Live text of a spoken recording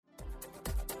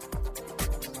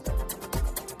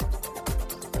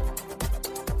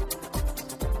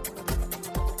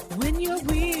you're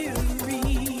weary,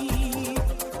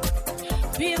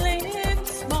 feeling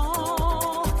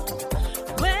small,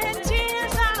 when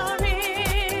tears are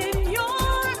in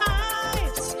your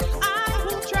eyes, I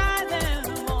will dry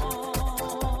them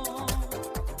all.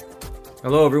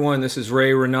 Hello, everyone. This is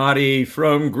Ray Renati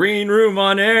from Green Room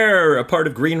on Air, a part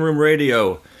of Green Room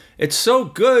Radio. It's so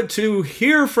good to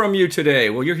hear from you today.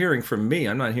 Well, you're hearing from me.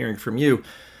 I'm not hearing from you.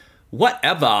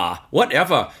 Whatever.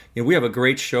 You know, we have a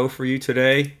great show for you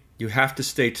today. You have to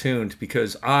stay tuned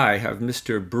because I have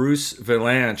Mr. Bruce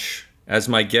Vilanch as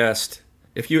my guest.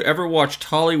 If you ever watched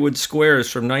Hollywood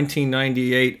Squares from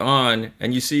 1998 on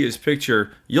and you see his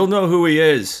picture, you'll know who he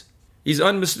is. He's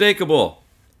unmistakable.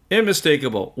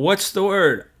 Unmistakable. What's the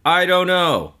word? I don't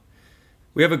know.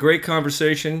 We have a great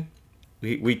conversation.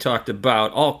 We talked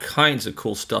about all kinds of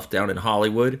cool stuff down in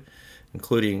Hollywood,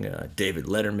 including David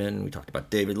Letterman. We talked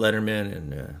about David Letterman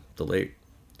and the late,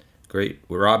 great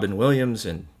Robin Williams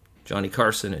and Johnny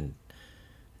Carson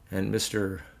and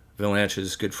Mr.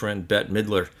 Vilanch's good friend Bette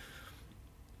Midler.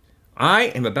 I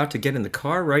am about to get in the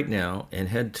car right now and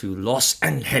head to Los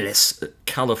Angeles,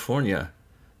 California,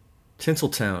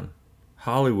 Tinseltown,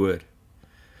 Hollywood.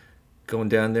 Going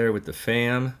down there with the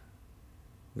fam.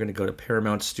 We're going to go to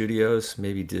Paramount Studios,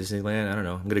 maybe Disneyland. I don't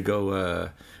know. I'm going to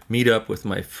go meet up with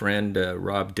my friend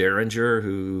Rob Derringer,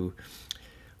 who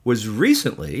was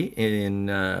recently in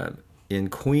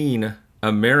Queen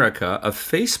America, a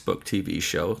Facebook TV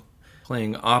show,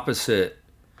 playing opposite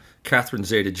Catherine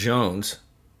Zeta-Jones.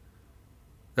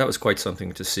 That was quite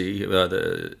something to see.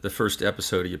 The first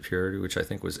episode he appeared, which I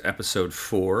think was episode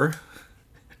 4.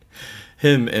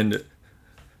 Him and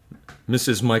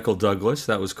Mrs. Michael Douglas.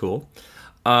 That was cool.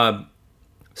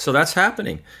 So that's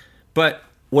happening. But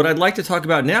what I'd like to talk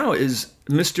about now is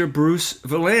Mr. Bruce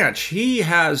Vilanch. He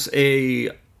has a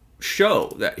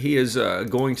show that he is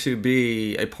going to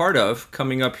be a part of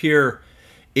coming up here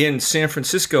in San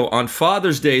Francisco on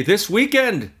Father's Day this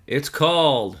weekend. It's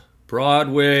called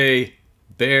Broadway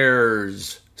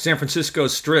Bears. San Francisco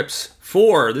Strips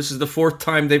 4. This is the 4th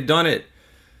time they've done it.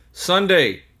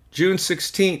 Sunday, June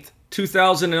 16th.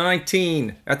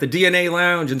 2019 at the DNA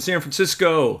Lounge in San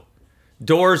Francisco.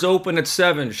 Doors open at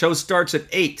 7. Show starts at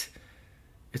 8.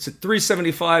 It's at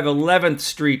 375 11th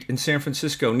Street in San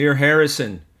Francisco near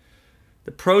Harrison.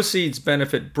 The proceeds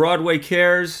benefit Broadway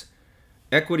Cares,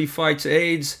 Equity Fights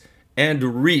AIDS,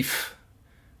 and Reef.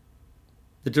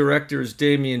 The director is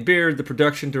Damian Beard. The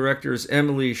production director is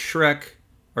Emily Schreck.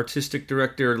 Artistic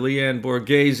director Leanne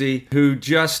Borghese, who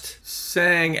just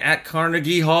sang at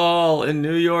Carnegie Hall in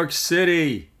New York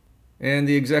City. And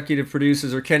the executive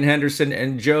producers are Ken Henderson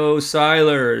and Joe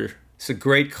Seiler. It's a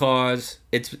great cause.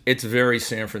 It's very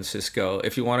San Francisco.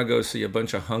 If you want to go see a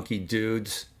bunch of hunky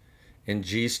dudes in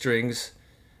G-strings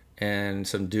and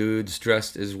some dudes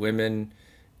dressed as women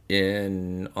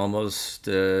in almost,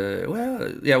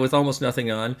 with almost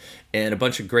nothing on, and a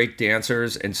bunch of great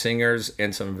dancers and singers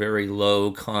and some very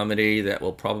low comedy that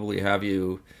will probably have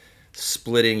you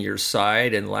splitting your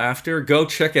side in laughter. Go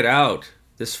check it out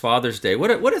this Father's Day. What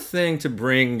a thing to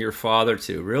bring your father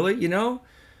to, really, you know?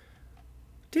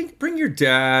 Bring your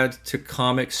dad to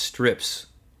comic strips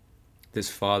this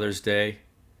Father's Day.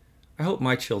 I hope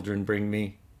my children bring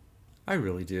me. I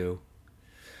really do.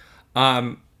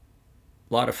 A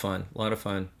lot of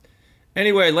fun.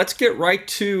 Anyway, let's get right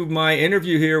to my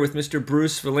interview here with Mr.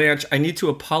 Bruce Vilanch. I need to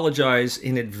apologize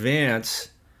in advance.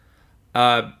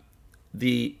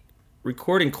 The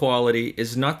recording quality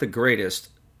is not the greatest,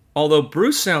 although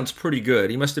Bruce sounds pretty good.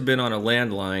 He must have been on a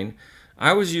landline.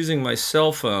 I was using my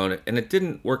cell phone, and it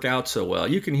didn't work out so well.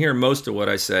 You can hear most of what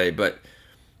I say, but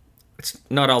it's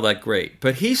not all that great.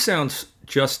 But he sounds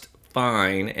just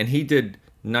fine, and he did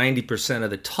 90% of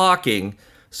the talking.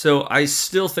 So I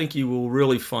still think you will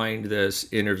really find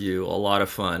this interview a lot of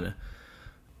fun.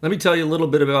 Let me tell you a little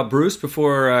bit about Bruce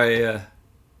before I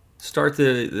start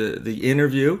the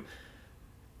interview.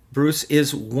 Bruce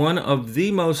is one of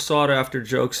the most sought-after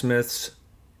jokesmiths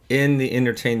in the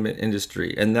entertainment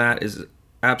industry, and that is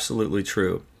absolutely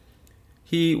true.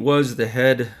 He was the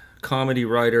head comedy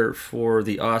writer for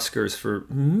the Oscars for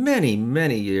many,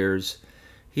 many years.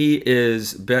 He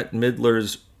is Bette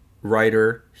Midler's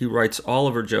writer. He writes all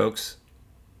of her jokes.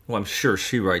 Well, I'm sure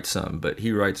she writes some, but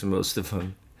he writes most of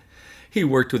them. He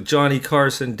worked with Johnny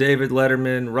Carson, David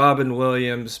Letterman, Robin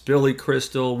Williams, Billy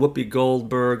Crystal, Whoopi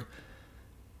Goldberg,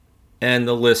 and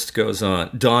the list goes on.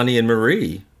 Donnie and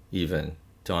Marie, even.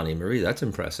 Donnie and Marie, that's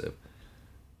impressive.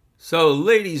 So,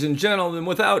 ladies and gentlemen,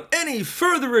 without any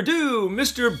further ado,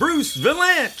 Mr. Bruce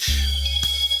Vilanch.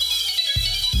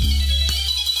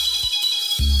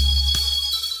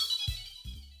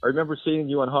 I remember seeing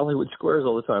you on Hollywood Squares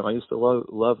all the time. I used to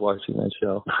love watching that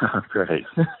show. Great.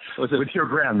 Was it With your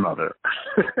grandmother.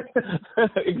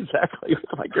 exactly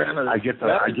with my grandmother? I get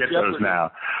those Jeopardy.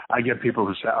 now. I get people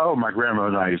who say, "Oh, my grandmother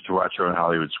and I used to watch you on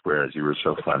Hollywood Squares. You were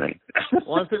so funny."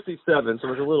 Well, I'm 57, so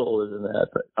I was a little older than that.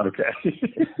 But Okay.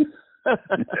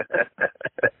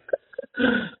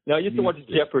 now I used to watch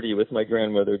Jeopardy with my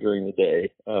grandmother during the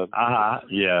day.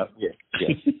 Yeah. Yeah.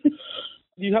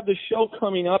 You have the show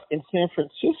coming up in San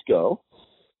Francisco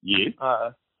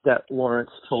Yeah. that Lawrence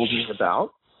told me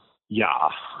about. Yeah.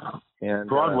 And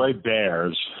Broadway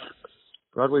Bears,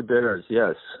 Broadway Bears,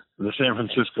 yes. the San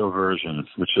Francisco version,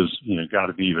 which is got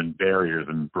to be even barrier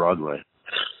than Broadway.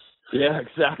 Yeah,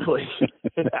 exactly.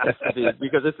 It has to be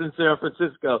because it's in San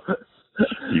Francisco. So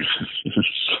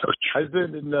true. I've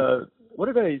been in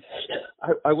what did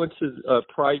I went to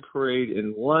Pride Parade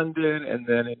in London and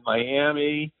then in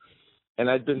Miami, and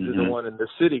I'd been to the one in the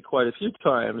city quite a few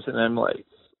times, and I'm like,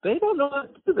 they don't know how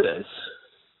to do this.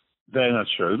 They're not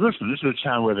sure. Listen, this is a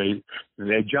town where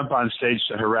they jump on stage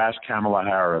to harass Kamala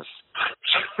Harris.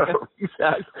 So,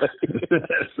 exactly.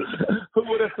 Who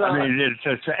would have thought? I mean,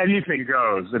 so anything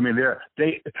goes. I mean,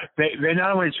 they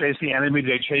not only chase the enemy,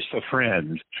 they chase the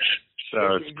friend.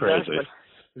 So it's crazy.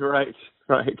 Right.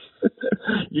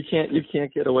 You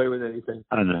can't get away with anything.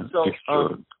 I know.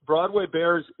 So Broadway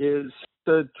Bears is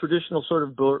the traditional sort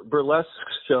of burlesque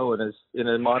show in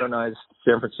a modernized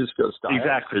San Francisco style.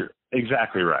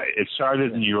 Exactly right. It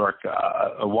started in New York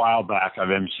a while back. I've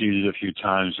emceed it a few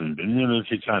times and been in it a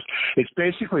few times. It's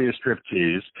basically a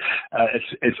striptease.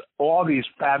 It's all these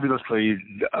fabulously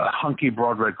hunky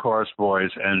Broadway chorus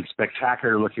boys and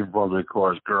spectacular-looking Broadway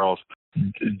chorus girls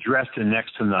dressed in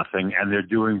next to nothing, and they're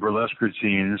doing burlesque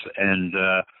routines and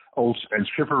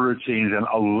stripper routines and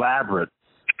elaborate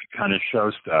kind of show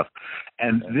stuff.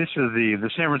 And this is the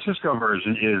San Francisco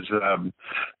version is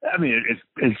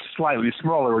it's slightly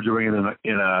smaller. We're doing it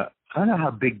in a I don't know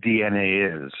how big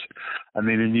DNA is. I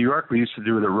mean, in New York, we used to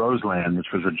do the Roseland,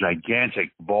 which was a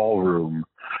gigantic ballroom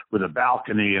with a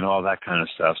balcony and all that kind of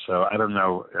stuff. So I don't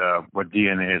know what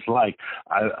DNA is like,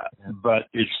 but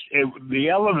the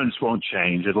elements won't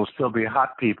change. It'll still be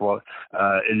hot people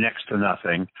in next to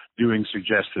nothing doing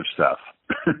suggestive stuff.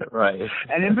 Right.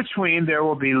 And in between, there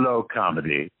will be low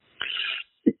comedy.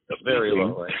 Very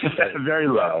low. Very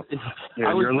low.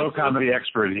 Yeah, you're a low comedy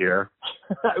expert here.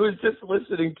 I was just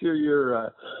listening to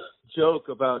your joke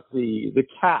about the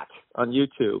cat on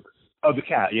YouTube. Oh, the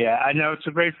cat. Yeah, I know. It's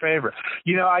a great favorite.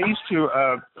 I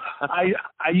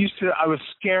was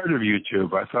scared of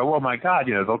YouTube. I thought, well, my God,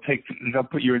 they'll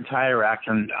put your entire act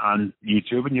on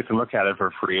YouTube and you can look at it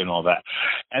for free and all that.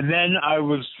 And then I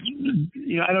was,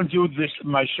 I don't do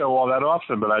my show all that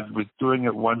often, but I was doing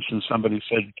it once and somebody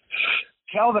said,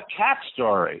 tell the cat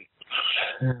story.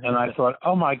 And I thought,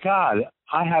 oh my God,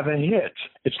 I have a hit.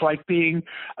 It's like being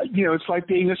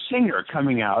a singer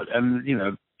coming out and,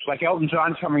 it's like Elton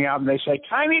John coming out and they say,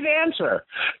 Tiny Dancer.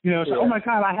 Oh my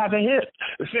God, I have a hit.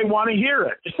 If they want to hear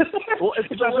it. Well, it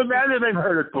doesn't matter if they've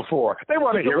heard it before. They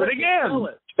want to hear it again.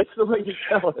 It's the way you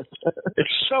tell it.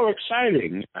 It's so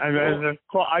exciting.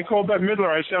 I called Bette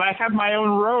Midler. I said, I have my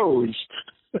own rose.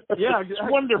 Yeah, it's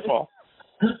wonderful.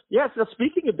 Yes. Now,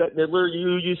 speaking of Bette Midler,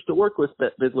 you used to work with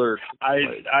Bette Midler.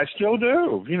 I still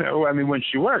do. When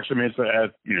she works, it's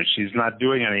she's not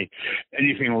doing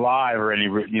anything live or any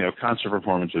concert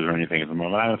performances or anything at the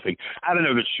moment. I don't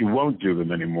know that she won't do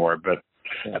them anymore, but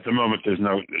at the moment there's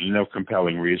no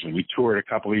compelling reason. We toured a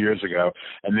couple of years ago,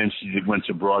 and then she went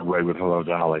to Broadway with Hello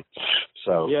Dolly.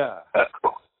 So yeah.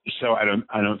 So I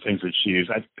don't think that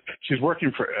she's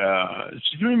working for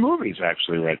she's doing movies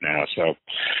actually right now. So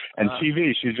and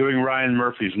TV, she's doing Ryan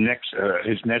Murphy's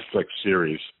his Netflix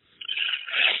series.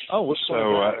 Oh, what's so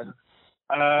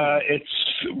I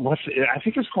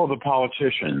think it's called The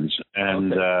Politicians,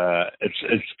 and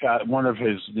it's got one of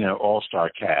his all-star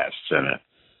casts in it.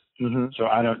 Mm-hmm. So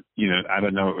I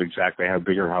don't know exactly how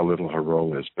big or how little her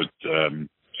role is, but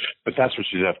that's what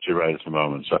she's up to right at the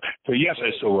moment. So yes,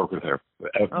 I still work with her.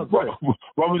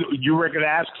 You were going to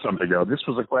ask something though. This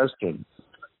was a question.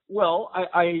 Well,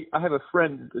 I have a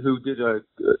friend who did a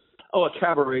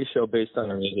cabaret show based on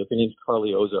her music. Her name's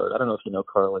Carly Ozard. I don't know if you know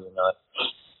Carly or not.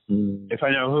 If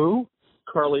I know who?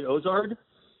 Carly Ozard?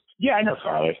 Yeah, I know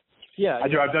Carly. Yeah, I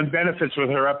do. I've done benefits with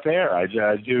her up there. I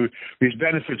do these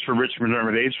benefits for Rich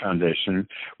McDermott AIDS Foundation,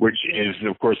 which is,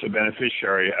 of course, the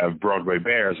beneficiary of Broadway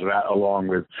Bears, that along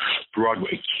with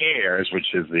Broadway Cares,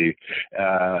 which is the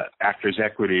Actors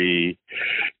Equity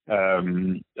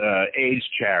AIDS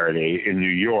charity in New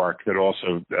York that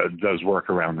also does work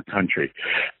around the country.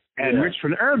 And Yeah.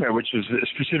 Richmond Irma, which is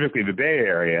specifically the Bay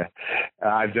Area,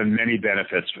 I've done many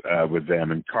benefits with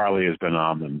them, and Carly has been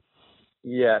on them.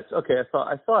 Yes. Okay.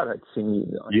 I thought I'd seen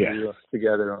you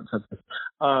together on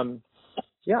something.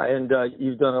 Yeah, and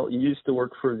you used to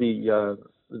work for the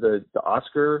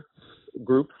Oscar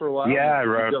group for a while. Yeah, I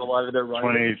You've wrote done a lot of their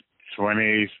writing.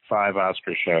 25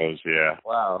 Oscar shows. Yeah.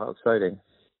 Wow, how exciting!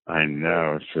 I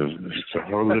know. It's a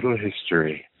whole little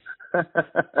history.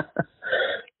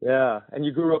 Yeah, and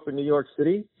you grew up in New York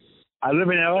City? I live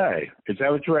in L.A. Is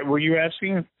that what were you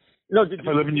asking? No, If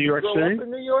I live in New York grow City? up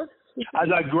in New York? As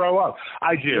I grow up,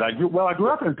 I did. I grew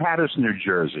up in Paterson, New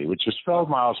Jersey, which is 12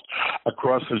 miles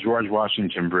across the George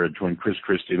Washington Bridge when Chris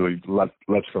Christie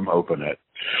lets them open it.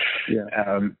 Yeah.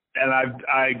 And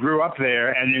I grew up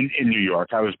there, and in New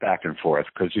York, I was back and forth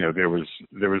because there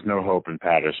was no hope in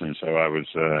Paterson, so I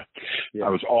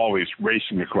was always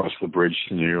racing across the bridge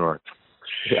to New York.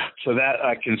 Yeah. So that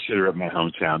I consider it my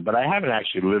hometown, but I haven't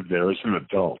actually lived there as an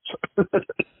adult.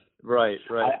 Right.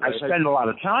 I spend a lot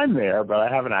of time there, but I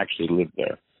haven't actually lived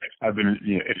there. I've been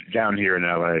down here in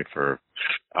L.A. for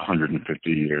 150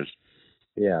 years.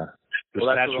 Yeah. The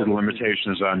statute of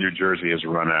limitations on New Jersey has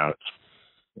run out.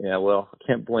 Yeah, well, I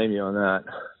can't blame you on that.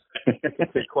 It can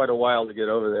take quite a while to get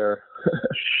over there.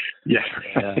 Yeah.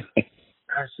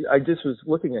 Gosh, I just was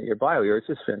looking at your bio here. It's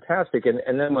just fantastic.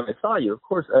 And then when I saw you, of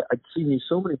course, I'd seen you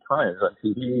so many times on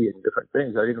TV and different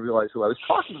things. I didn't realize who I was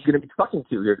going to be talking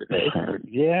to here today.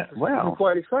 Yeah, well. It's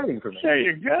quite exciting for me. There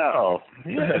you go.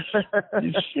 Yes.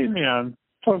 You see me on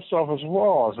post office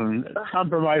walls and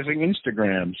compromising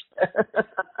Instagrams.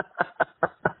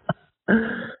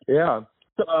 Yeah.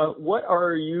 So, what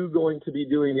are you going to be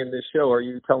doing in this show? Are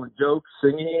you telling jokes,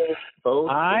 singing, both?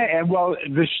 I am. Well,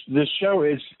 this show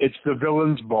it's the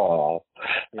Villains Ball.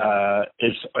 Yeah.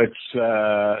 It's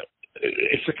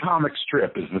a comic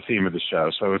strip is the theme of the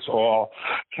show. So it's all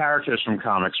characters from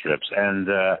comic strips, and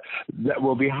that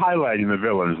will be highlighting the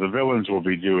villains. The villains will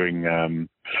be doing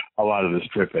a lot of the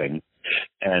stripping.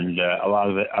 And a lot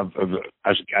of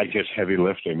I guess heavy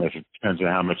lifting. It depends on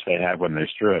how much they have when they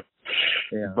strip.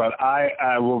 Yeah. But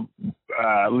I will,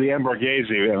 Leanne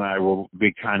Borghese and I will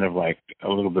be kind of like a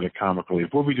little bit of comic relief.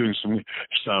 We'll be doing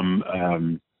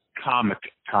some comic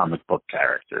book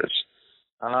characters.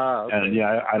 Okay. And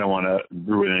I don't want to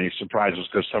ruin any surprises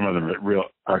because some of them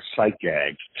are sight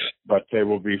gags, but they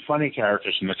will be funny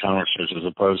characters in the comic strips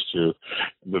as opposed to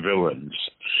the villains.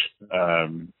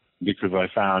 Because I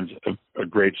found a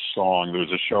great song. There was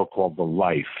a show called The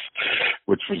Life,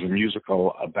 which was a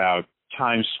musical about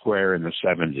Times Square in the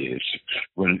 70s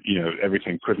when,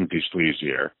 everything couldn't be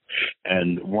sleazier.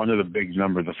 And one of the big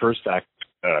numbers, the first act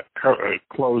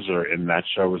closer in that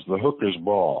show was the Hookers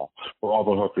Ball, where all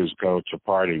the hookers go to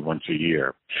party once a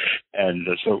year. And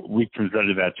so we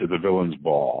converted that to the Villains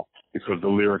Ball because the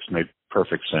lyrics made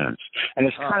perfect sense. And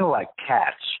it's kind of like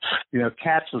Cats.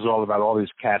 Cats is all about all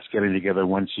these cats getting together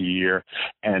once a year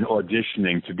and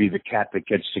auditioning to be the cat that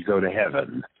gets to go to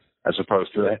heaven, as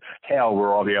opposed to hell where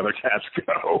all the other cats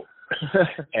go.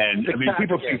 And I mean,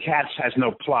 people think Cats has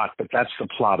no plot, but that's the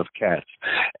plot of Cats.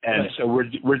 And so we're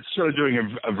sort of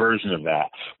doing a version of that,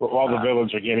 where all the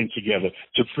villains are getting together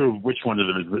to prove which one of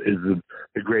them is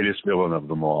the greatest villain of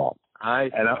them all.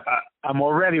 And I'm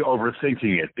already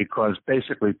overthinking it because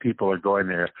basically people are going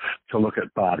there to look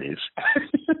at bodies.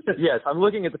 Yes, I'm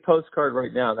looking at the postcard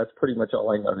right now. That's pretty much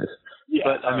all I noticed. Yeah,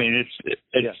 but I mean,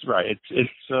 it's right. It's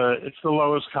the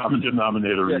lowest common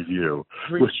denominator review,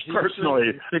 which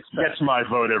personally gets my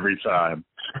vote every time.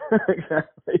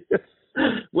 Exactly.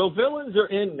 Well, villains are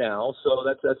in now, so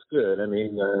that's good. I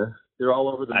mean, they're all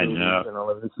over the movies and all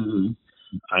over the TV.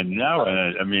 I know,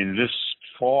 and I mean, this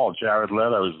fall, Jared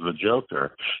Leto is the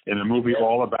Joker in a movie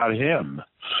all about him.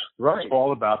 Right. It's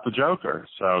all about the Joker.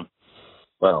 So,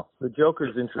 well, the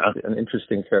Joker's an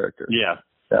interesting character. Yeah.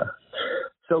 Yeah.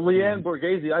 So Leanne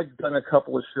Borghese, I've done a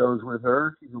couple of shows with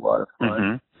her. She's a lot of fun.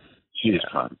 Mm-hmm. She's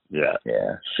fun. Yeah.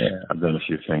 I've done a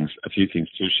few things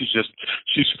too.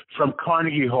 She's from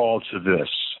Carnegie Hall to this.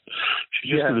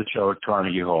 She just did a show at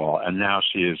Carnegie Hall, and now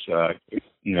she is,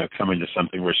 coming to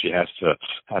something where she has to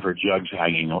have her jugs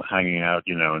hanging out,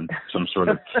 in some sort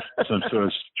of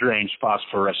strange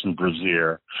phosphorescent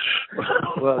brassiere.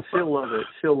 Well, she'll love it.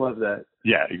 She'll love that.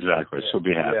 Yeah, exactly. She'll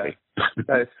be happy.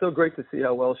 Yeah. It's so great to see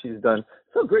how well she's done.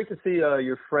 So great to see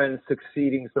your friends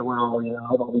succeeding so well. I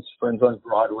have all these friends on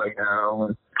Broadway now,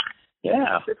 and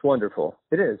Yeah. It's wonderful.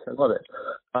 It is. I love it.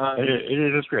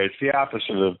 It is great. It's the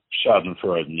opposite of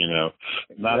Schadenfreude, you know.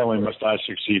 Not only must I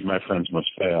succeed, my friends must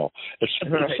fail. It's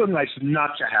so nice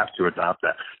not to have to adopt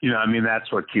that. You know, I mean,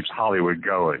 that's what keeps Hollywood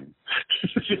going.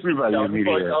 Everybody in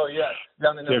media, oh, yeah.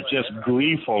 they're just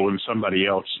gleeful when somebody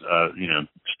else,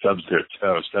 stubs their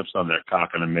toe, steps on their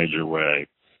cock in a major way.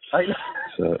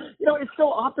 So, it's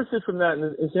so opposite from that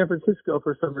in San Francisco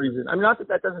for some reason. I mean, not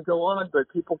that doesn't go on, but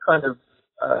people kind of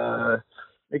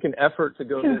make an effort to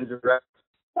go in direct.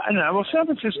 I know. Well, San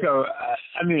Francisco,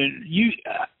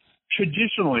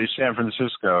 traditionally, San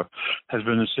Francisco has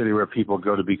been a city where people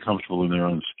go to be comfortable in their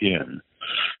own skin.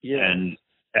 Yeah.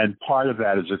 And part of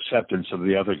that is acceptance of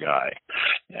the other guy.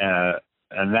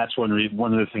 And that's one of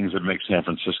the things that makes San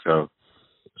Francisco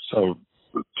so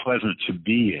pleasant to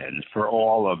be in, for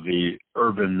all of the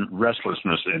urban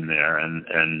restlessness in there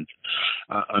and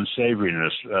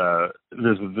unsavoriness.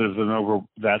 There's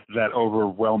that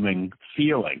overwhelming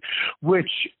feeling,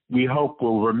 which we hope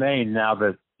will remain now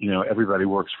that everybody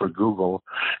works for Google,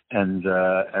 and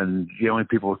the only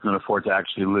people who can afford to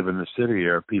actually live in the city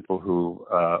are people who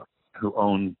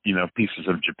own pieces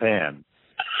of Japan.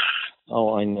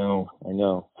 Oh, I know.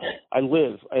 I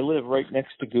live right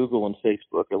next to Google and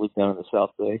Facebook. I live down in the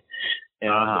South Bay,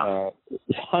 and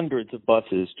hundreds of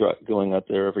buses going up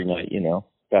there every night.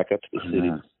 Back up to the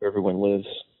city where everyone lives.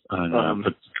 I know,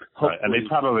 and they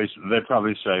probably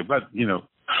say, but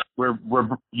we're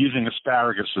using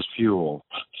asparagus as fuel,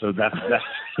 so that's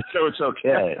so it's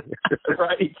okay.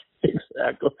 Right?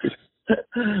 Exactly.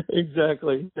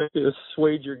 You have to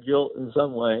assuage your guilt in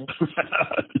some way.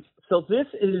 So this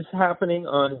is happening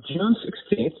on June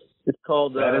 16th. It's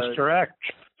called... That is correct.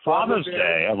 Father's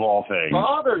Day, of all things.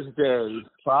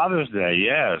 Father's Day,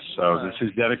 yes. So this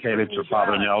is dedicated to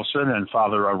Father Nelson and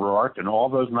Father O'Rourke and all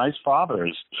those nice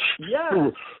fathers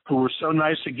who were so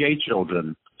nice to gay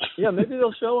children. Yeah, maybe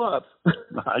they'll show up.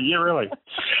 Yeah, really.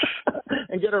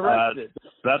 And get arrested.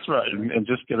 That's right, and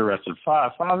just get arrested.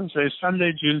 Father's Day,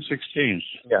 Sunday, June 16th.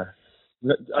 Yeah.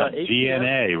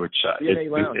 DNA, which... DNA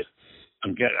Lounge.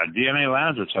 DNA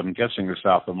Lounge, which I'm guessing is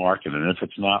south of Market, and if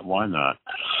it's not, why not?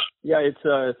 Yeah, it's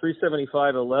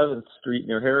 375 11th Street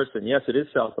near Harrison. Yes, it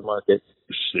is south of Market.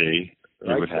 See,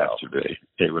 it would have to be.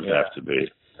 It would have to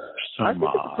be. I think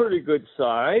it's a pretty good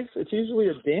size. It's usually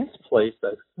a dance place,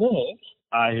 I think.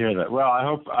 I hear that. Well, I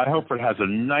hope it has a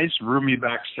nice, roomy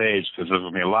backstage, because there's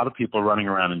going to be a lot of people running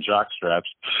around in jockstraps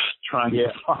trying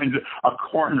to find a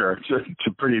corner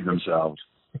to pretty themselves.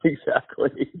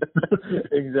 Exactly.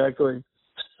 Exactly.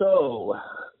 So,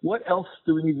 what else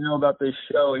do we need to know about this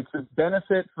show? It's a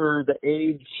benefit for the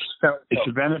AIDS Foundation. It's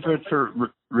a benefit for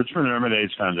Richmond Ermit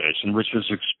AIDS Foundation, which has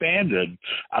expanded.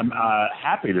 I'm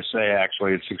happy to say,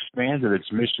 actually, it's expanded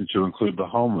its mission to include the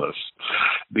homeless,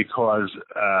 because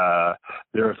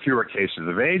there are fewer cases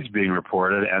of AIDS being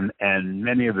reported, and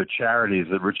many of the charities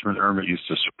that Richmond Ermit used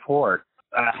to support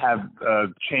have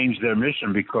changed their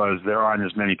mission because there aren't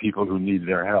as many people who need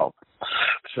their help.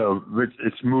 So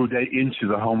it's moved into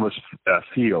the homeless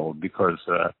field because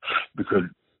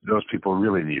those people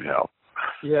really need help.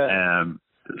 Yeah. And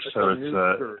so it's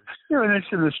and it's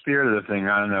in the spirit of the thing.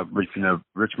 I don't know, but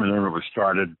Richmond Ermit was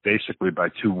started basically by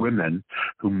two women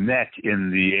who met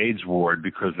in the AIDS ward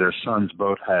because their sons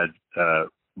both had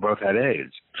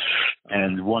AIDS,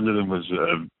 and one of them was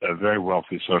a very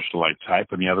wealthy socialite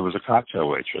type, and the other was a cocktail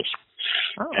waitress.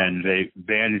 Oh. And they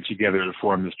banded together to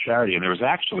form this charity. And there was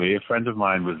actually a friend of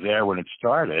mine was there when it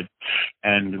started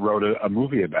and wrote a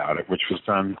movie about it, which was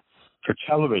done for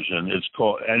television. It's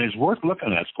called, and it's worth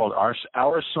looking at. It's called Our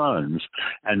Sons,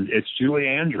 and it's Julie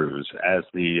Andrews as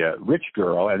the rich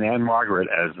girl and Anne Margaret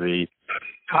as the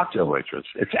cocktail waitress.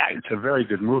 It's a very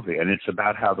good movie, and it's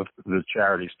about how the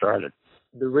charity started.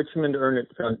 The Richmond Ermit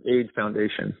AIDS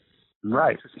Foundation.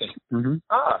 Right. Mm-hmm.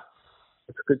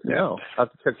 That's good to know. I'll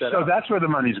have to check that out. So that's where the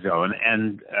money's going,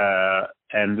 and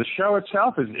the show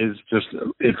itself is just,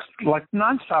 it's like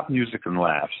nonstop music and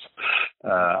laughs.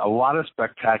 A lot of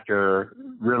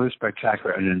really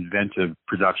spectacular and inventive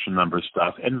production number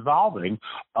stuff involving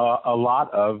a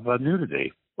lot of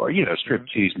nudity, or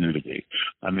striptease nudity.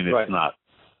 I mean,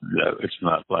 it's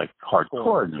not like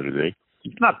hardcore nudity.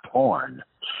 It's not porn.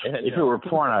 If it were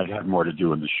porn, I'd have more to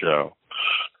do in the show.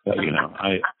 But,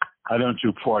 I don't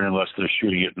do porn unless they're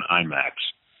shooting it in IMAX.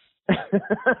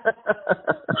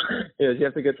 Yes, you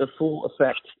have to get the full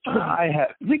effect.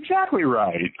 Exactly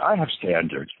right. I have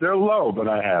standards. They're low, but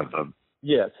I have them.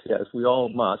 Yes, we all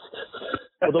must.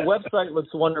 Well, the website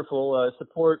looks wonderful.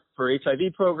 Support for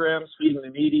HIV programs, feeding the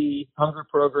needy, hunger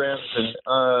programs, and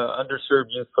underserved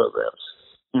youth programs.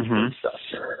 Mm-hmm. stuff.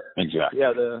 Exactly.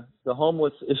 Yeah, the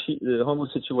homeless issue, the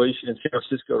homeless situation in San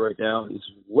Francisco right now is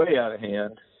way out of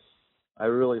hand. I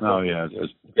really hope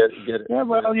get it. Yeah,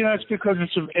 well, it's because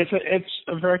it's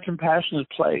a very compassionate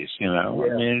place, Yeah. I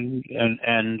mean,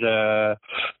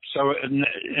 so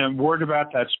word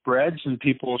about that spreads, and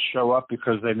people show up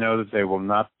because they know that they will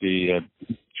not be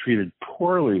treated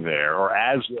poorly there, or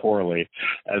as poorly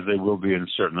as they will be in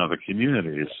certain other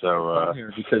communities. So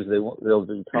because they'll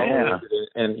be tolerated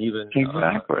and even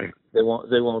exactly they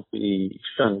won't be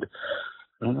shunned.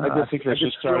 I think they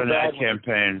should start an ad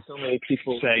campaign so many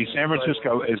people saying San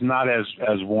Francisco is not as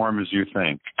warm as you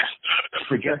think.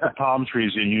 Forget the palm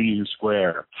trees in Union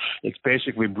Square. It's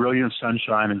basically brilliant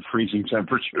sunshine and freezing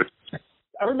temperatures.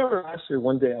 I remember last year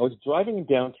one day I was driving in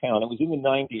downtown. It was in the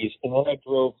 90s, and then I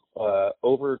drove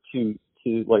over to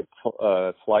like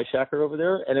Fly Shacker over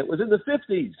there, and it was in the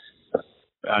 50s.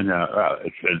 I know.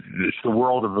 It's the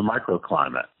world of the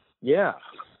microclimate. Yeah.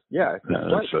 Yeah,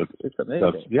 it's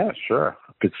amazing. Yeah, sure.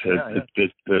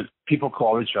 People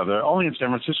call each other. Only in San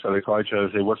Francisco they call each other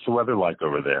and say, "What's the weather like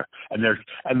over there?" And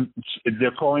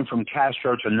they're calling from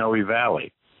Castro to Noe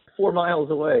Valley, 4 miles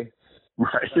away.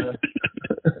 Right.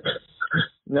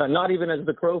 No, not even as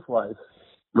the crow flies.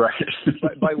 Right.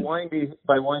 by windy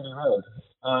road.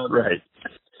 Right.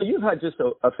 So you've had just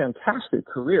a fantastic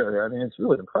career. I mean, it's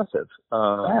really impressive.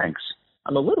 Thanks.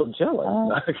 I'm a little jealous.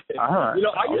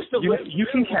 I used to live. You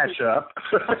can catch up.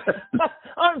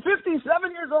 I'm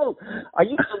 57 years old. I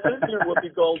used to live near Whoopi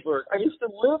Goldberg. I used to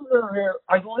live near her.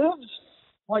 I lived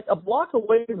like a block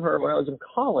away from her when I was in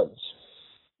college.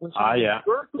 When she was in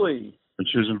Berkeley. When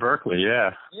she was in Berkeley,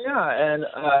 yeah. Yeah, and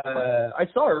I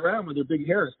saw her around with her big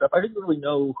hair and stuff. I didn't really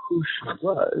know who she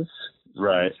was.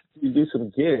 Right. You do some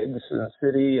gigs in the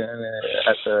city and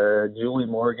at the Julie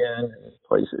Morgan and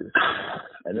places.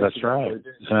 And that's right.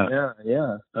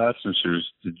 Yeah. That's when she was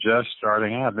just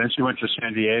starting out. Then she went to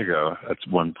San Diego at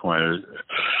one point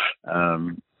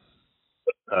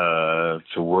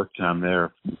to work down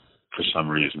there for some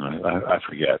reason. I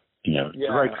forget. It's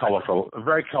a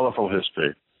very colorful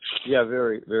history. Yeah,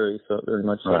 very, very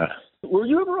much so. Right. Were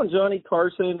you ever on Johnny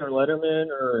Carson or Letterman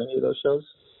or any of those shows?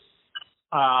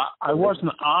 I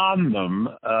wasn't on them.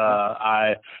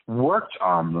 I worked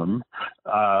on them.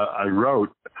 I wrote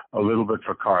a little bit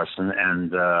for Carson,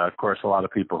 and of course, a lot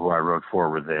of people who I wrote for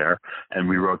were there. And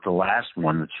we wrote the last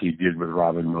one that he did with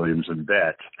Robin Williams and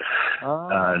Bet,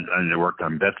 and I worked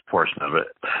on Bet's portion of it.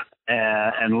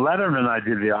 And Letterman, I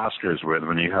did the Oscars with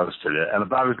when he hosted it,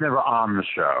 but I was never on the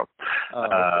show.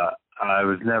 I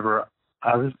was never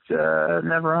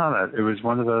on it. It was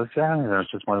one of those.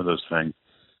 It's just one of those things.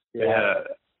 Yeah.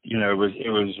 It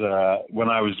was when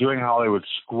I was doing Hollywood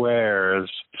Squares.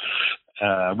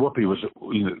 Whoopi was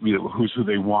who's who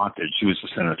they wanted. She was the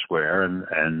center square,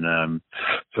 and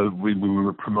so we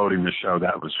were promoting the show.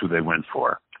 That was who they went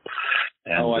for.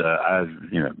 And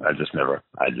I just never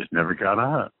got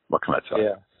on it. What can I tell you?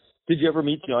 Yeah. Did you ever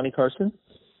meet Johnny Carson?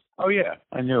 Oh yeah,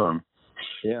 I knew him.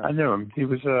 Yeah, I knew him. He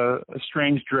was a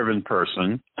strange, driven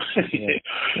person.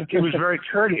 He was very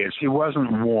courteous. He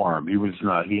wasn't warm. He was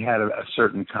not. He had a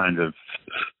certain kind of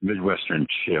Midwestern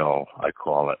chill, I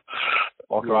call it.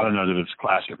 Although I don't know that it's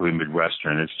classically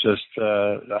Midwestern. It's just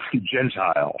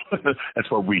Gentile. That's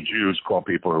what we Jews call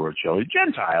people who are chilly.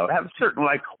 Gentile. Have a certain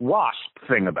wasp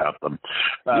thing about them.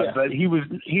 But he was.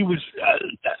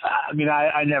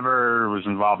 I never was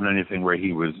involved in anything where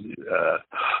he was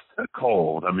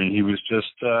cold. I mean, he was just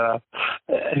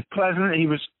pleasant. He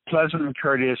was pleasant and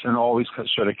courteous, and always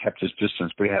sort of kept his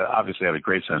distance. But he obviously had a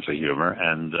great sense of humor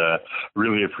and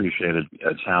really appreciated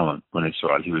talent when he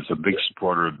saw it. He was a big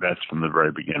supporter of Bet's from the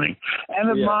very beginning, and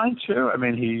of mine too. I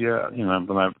mean,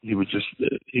 he would just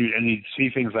he'd see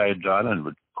things I had done and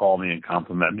would call me and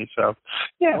compliment me. So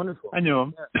wonderful. I knew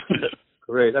him. Yeah.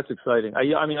 Great, that's exciting.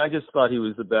 I just thought he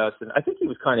was the best, and I think he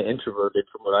was kind of introverted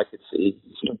from what I could see.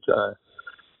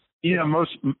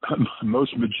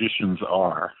 Most magicians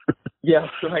are. Yeah,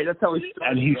 right. That's how he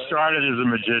started. And he started as a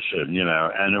magician,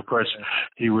 and of course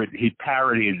he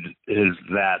parodied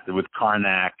that with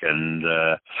Karnak and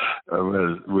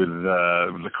with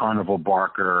the Carnival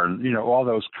Barker and all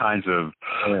those kinds of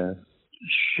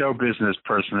show business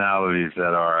personalities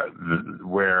that are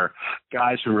where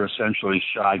guys who are essentially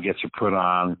shy get to put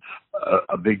on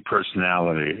a big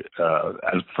personality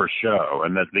as for show,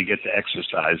 and that they get to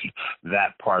exercise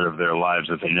that part of their lives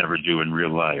that they never do in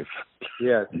real life.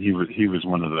 Yeah, and he was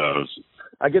one of those.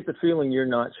 I get the feeling you're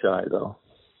not shy though.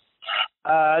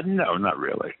 No, not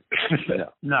really.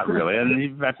 No. Not really. And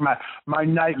in fact, my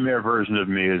nightmare version of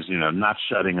me is, not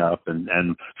shutting up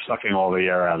and sucking all the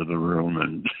air out of the room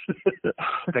and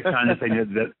the kind of thing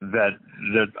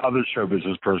that other show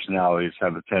business personalities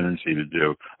have a tendency to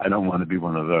do. I don't want to be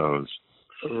one of those.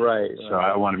 Right. So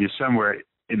I want to be somewhere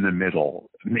in the middle,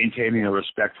 maintaining a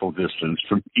respectful distance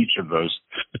from each of those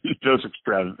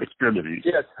extremities.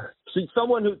 Yes. See,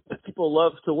 someone who people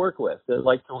love to work with.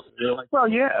 Well,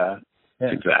 yeah.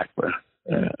 Exactly.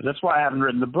 Yeah. That's why I haven't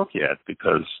written the book yet,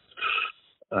 because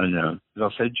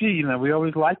they'll say, "Gee, we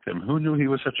always liked him. Who knew he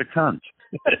was such a cunt?"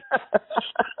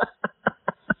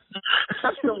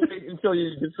 until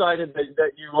you decided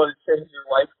that you want to change your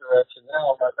life direction.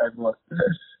 Now that book.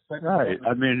 Right.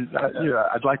 I mean,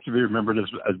 I'd like to be remembered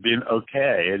as being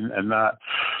okay, and not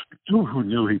who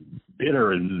knew he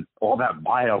bitter and all that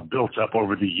bile built up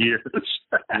over the years.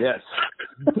 Yes.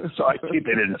 So I keep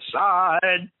it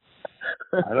inside.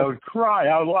 I don't cry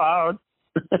out loud.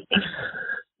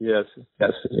 Yes.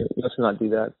 Let's not do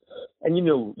that. And you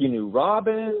knew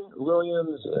Robin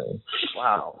Williams.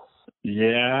 Wow.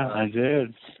 Yeah, I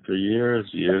did for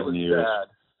years and years. Sad.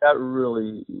 That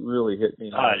really, really hit me.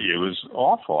 It was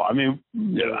awful. I mean,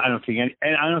 I don't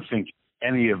think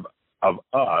any of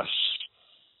us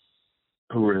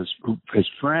who were his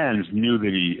friends knew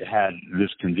that he had this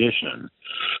condition.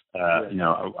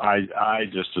 I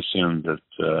just assumed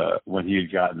that when he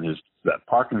had gotten that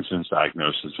Parkinson's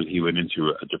diagnosis, that he went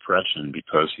into a depression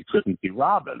because he couldn't be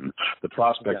Robin. The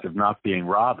prospect of not being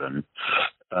Robin,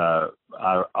 I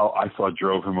thought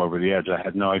drove him over the edge. I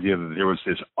had no idea that there was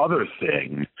this other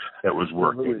thing that was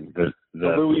working. The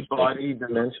Lewy body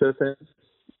dementia thing.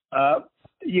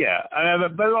 Yeah,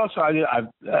 but also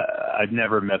I'd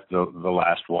never met the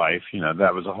last wife.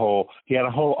 That was he had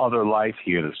a whole other life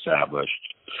he had established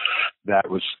that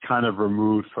was kind of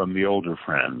removed from the older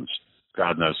friends.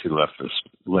 God knows he left this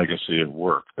legacy of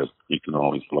work that you can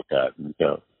always look at and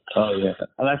go. Oh yeah.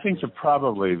 And I think that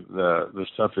probably the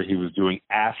stuff that he was doing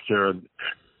after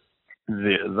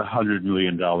the $100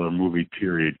 million movie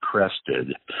period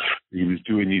crested, he was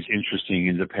doing these interesting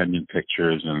independent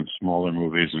pictures and smaller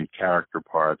movies and character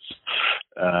parts.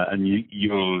 And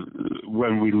you'll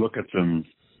when we look at them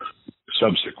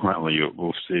subsequently,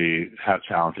 we'll see how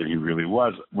talented he really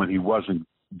was when he wasn't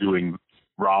doing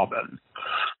Robin.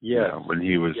 Yeah. When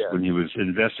he was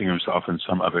investing himself in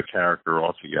some other character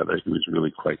altogether, he was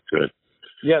really quite good.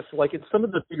 Yes, like in some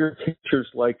of the bigger pictures,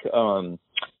 like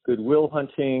Good Will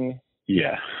Hunting.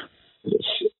 Yeah.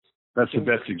 That's the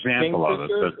best example of it.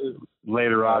 But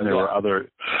later on, there were other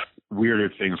weirder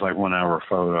things like 1 Hour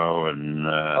Photo and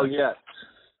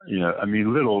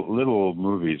little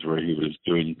movies where he was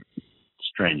doing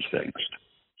strange things.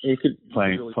 You could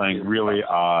playing really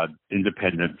odd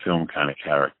independent film kind of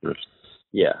characters.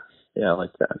 Yeah, I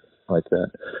like that.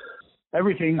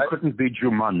 Everything couldn't be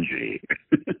Jumanji.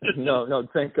 No,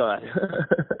 thank God.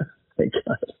 Thank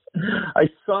God. I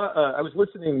was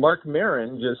listening. Mark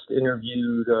Maron just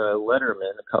interviewed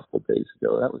Letterman a couple of days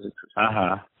ago. That was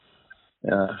interesting.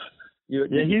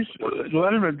 He's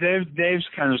Letterman. Dave's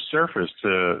kind of surfaced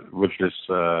with this.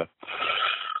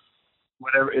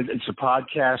 Whatever, it's a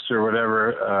podcast or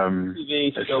whatever.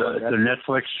 TV it's a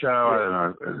Netflix show, I don't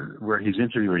know, where he's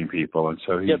interviewing people, and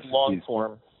so he's long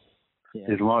form. Yeah.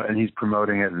 And he's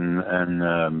promoting it,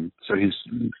 and so he's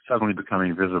suddenly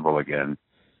becoming visible again.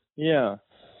 Yeah,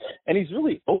 and he's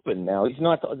really open now. He's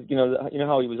not, you know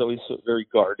how he was always very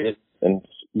guarded, and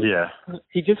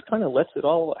he just kind of lets it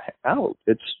all out.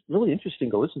 It's really interesting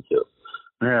to listen to.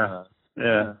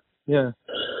 Yeah.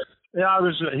 Yeah,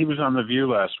 he was on The View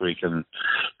last week, and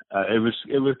it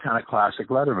was kind of classic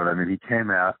Letterman. I mean, he came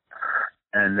out,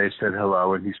 and they said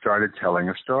hello, and he started telling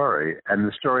a story, and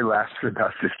the story lasted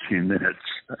about 15 minutes,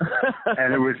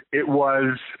 and it was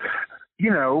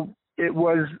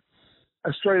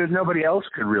a story that nobody else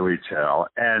could really tell,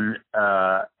 and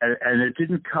it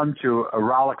didn't come to a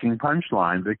rollicking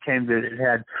punchline, but it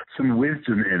had some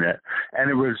wisdom in it, and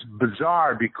it was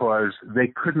bizarre because they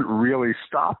couldn't really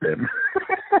stop him.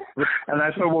 And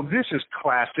I thought, well, this is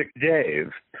classic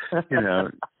Dave,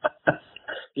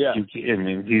 Yeah. I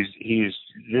mean,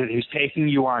 he's taking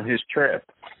you on his trip.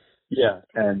 Yeah.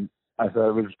 And I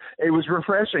thought it was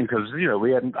refreshing because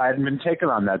I hadn't been taken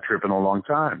on that trip in a long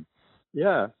time.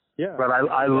 Yeah. Yeah. But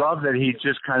I love that he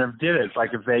just kind of did it. It's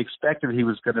like if they expected he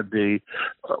was going to be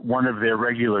one of their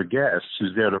regular guests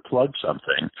who's there to plug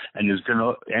something and is going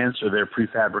to answer their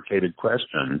prefabricated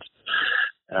questions.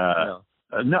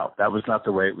 No, that was not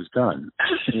the way it was done.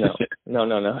 No.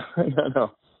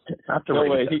 Not the way.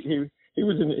 way. He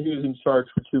was in charge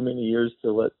for too many years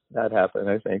to let that happen,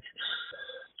 I think.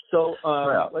 So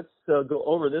Well. let's go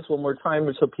over this one more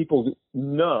time so people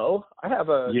know. I have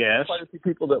Yes. quite a few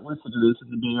people that listen to this in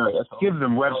the Bay Area. So Give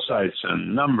them websites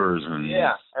and numbers and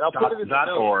yeah, and I'll put it in the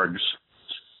notes. .orgs.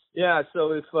 Yeah,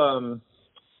 so if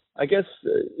I guess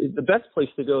the best place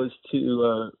to go is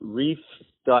to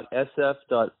reef.sf.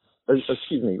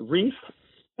 Excuse me, reef.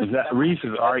 Is that REAF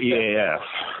is REAF.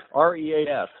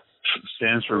 REAF.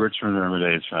 Stands for Richmond Ermit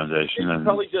AIDS Foundation. You can And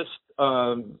probably just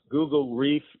Google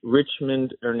Reef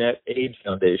Richmond Ermit AIDS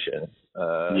Foundation.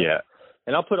 yeah.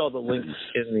 And I'll put all the links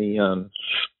in the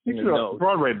notes.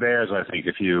 Broadway Bears, I think,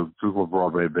 if you Google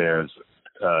Broadway Bears,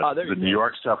 there the you New go.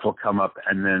 York stuff will come up,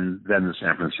 and then the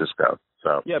San Francisco.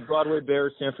 So Yeah, Broadway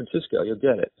Bears, San Francisco. You'll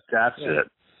get it. that's Yeah. it.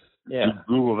 Yeah. You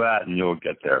Google that, and you'll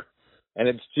get there. And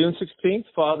it's June 16th,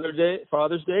 Father's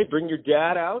Day. Bring your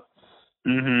dad out.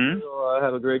 Mm-hmm. We'll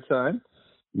have a great time.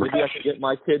 Maybe I can get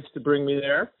my kids to bring me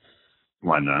there.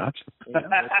 Why not?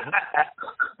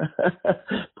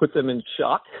 Put them in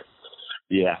shock.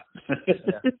 Yeah.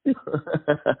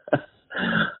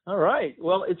 All right.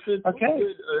 Well, it's been Okay.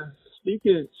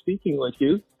 good speaking with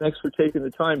you. Thanks for taking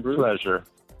the time, Bruce. Pleasure.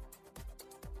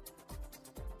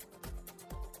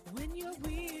 When you're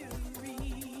weary,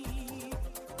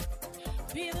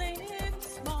 feeling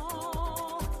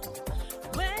small,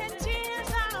 when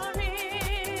tears are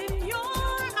in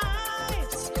your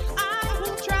eyes, I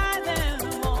will dry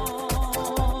them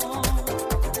all.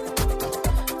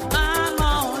 I'm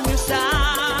on your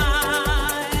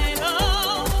side,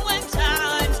 oh, when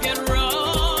times get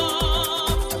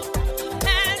rough,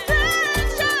 and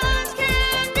pressures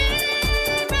can be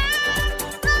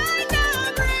met like a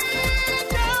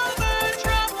bridge over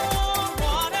troubled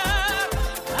water.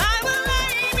 I will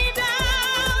lay me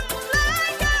down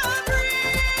like a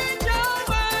bridge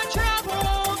over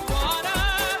troubled water.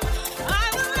 I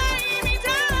will lay me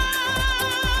down.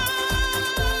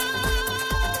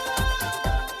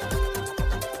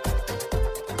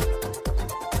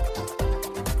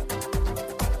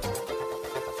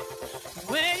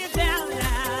 When you're down and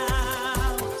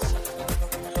out,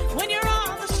 when you're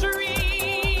on the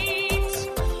streets,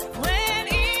 when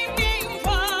evening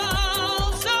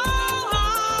falls so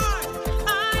hard, I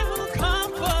will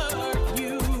comfort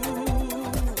you.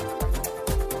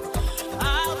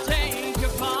 I'll take your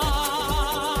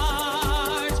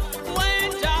part when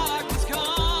darkness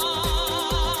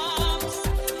comes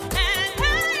and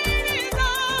pain is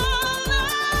all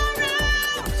around,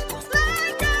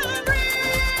 like a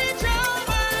bridge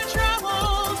over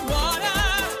troubled water.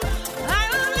 I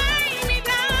will lay me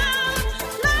down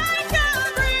like a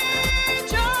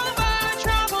bridge over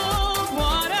troubled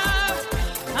water.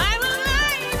 I will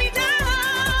lay me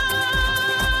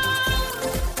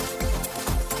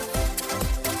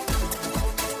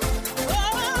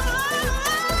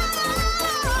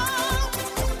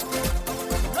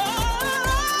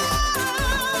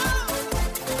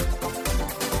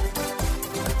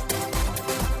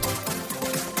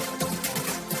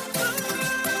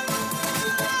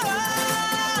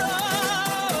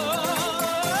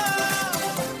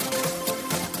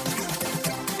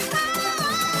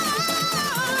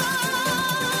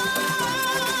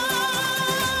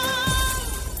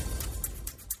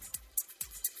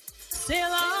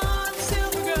Sail on.